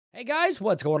Hey guys,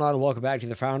 what's going on? Welcome back to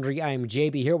the Foundry. I'm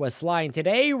JB here with Sly, and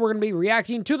today we're going to be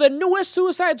reacting to the newest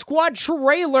Suicide Squad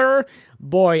trailer.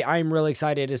 Boy, I'm really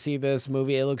excited to see this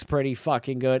movie. It looks pretty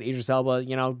fucking good. Idris Elba,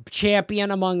 you know,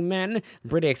 champion among men. I'm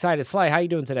pretty excited. Sly, how you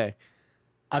doing today?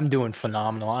 I'm doing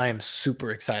phenomenal. I am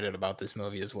super excited about this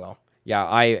movie as well. Yeah,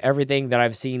 everything that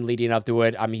I've seen leading up to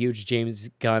it, I'm a huge James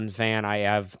Gunn fan. I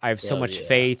have so much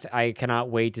faith. I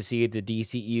cannot wait to see the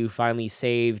DCU finally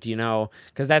saved, you know,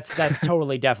 because that's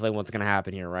totally definitely what's gonna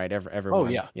happen here, right? Everyone. Oh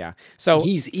yeah, yeah. So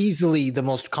he's easily the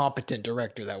most competent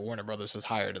director that Warner Brothers has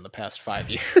hired in the past 5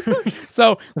 years.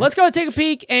 So let's go take a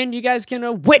peek, and you guys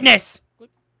can witness.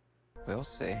 We'll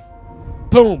see.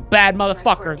 Boom, bad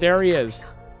motherfucker. There he is.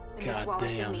 God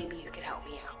damn.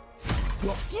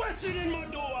 You're flexing in my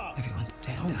door! Everyone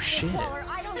stand up. Oh shit.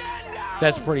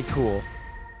 That's pretty cool.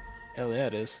 Hell yeah,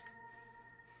 it is.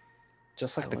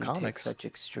 Just like the comics. Such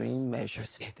extreme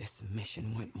measures. If this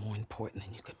mission went more important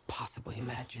than you could possibly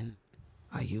imagine,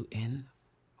 are you in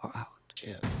or out?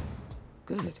 Shit.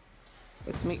 Good.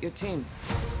 Let's meet your team.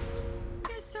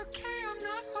 It's okay, I'm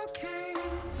not okay.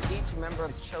 Each member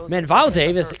is chosen. Man, Viola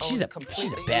Davis, she's a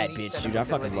bad bitch, dude. I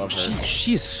fucking love her.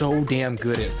 She is so damn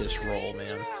good at this role,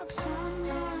 man.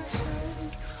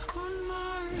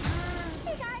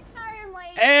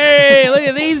 Hey, look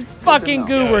at these fucking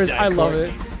goobers. I love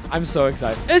it. I'm so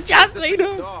excited. It's John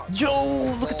Cena.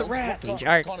 Yo, look at the rat. What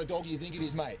kind of dog do you think it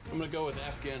is, mate? I'm gonna go with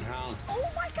Afghan Hound. Oh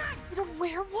my god, is it a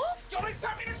werewolf? Yo, they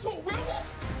sent me next to a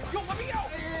werewolf! Yo, let me out!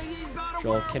 He's not a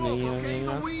Joel werewolf, Kennedy, okay? He's you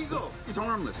a know? weasel. He's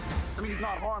harmless. I mean, he's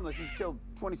not harmless. He's killed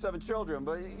 27 children,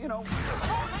 but, you know.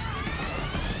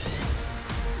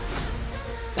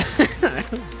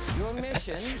 Your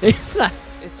mission It's not.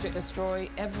 is to destroy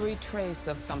every trace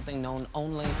of something known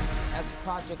only as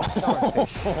Project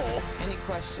Starfish. Any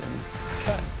questions?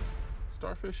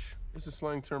 Starfish is a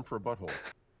slang term for a butthole.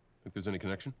 Think there's any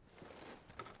connection?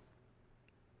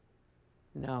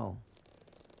 No.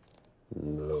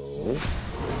 No.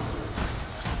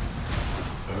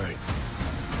 All right.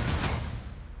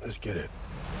 Let's get it.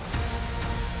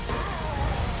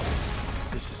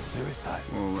 This is suicide.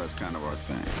 Well, that's kind of our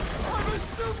thing. I'm a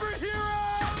superhero!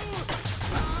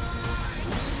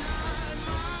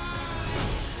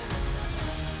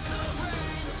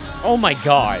 Oh my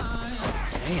god.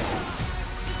 Damn.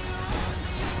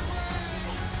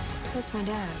 Where's my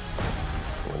dad?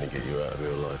 I want to get you out of here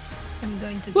alive. I'm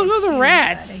going to Look get at the you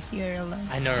rats. out of here alone.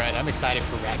 I know, right? I'm excited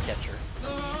for Ratcatcher.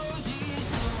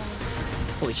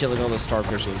 Holy shit, look at all those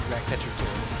starfishes. Ratcatcher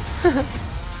too.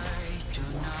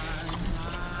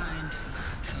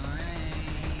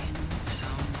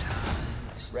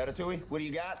 Ratatouille, what do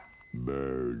you got?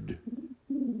 Bird.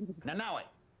 Now it.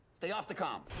 Stay off the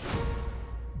comm.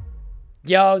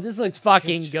 Yo, this looks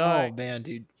fucking good. Oh man,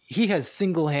 dude. He has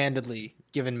single-handedly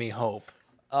given me hope.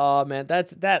 Oh man,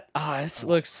 this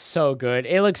looks so good.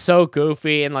 It looks so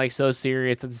goofy and like so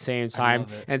serious at the same time,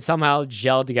 and somehow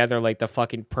gelled together like the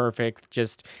fucking perfect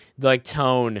just like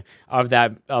tone of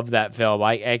that film.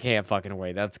 I can't fucking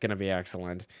wait. That's gonna be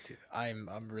excellent. Dude,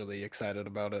 I'm really excited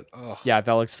about it. Oh. Yeah,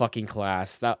 that looks fucking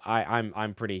class. That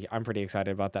I'm pretty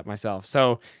excited about that myself.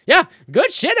 So yeah,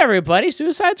 good shit, everybody.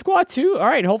 Suicide Squad 2. All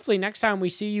right, hopefully next time we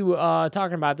see you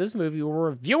talking about this movie, we're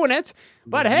reviewing it.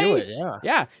 But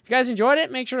yeah, if you guys enjoyed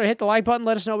it, make sure to hit the like button.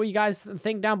 Let us know what you guys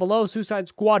think down below. Suicide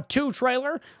Squad 2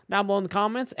 trailer down below in the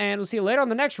comments, and we'll see you later on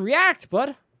the next react.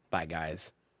 But bye,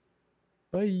 guys.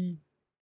 Bye.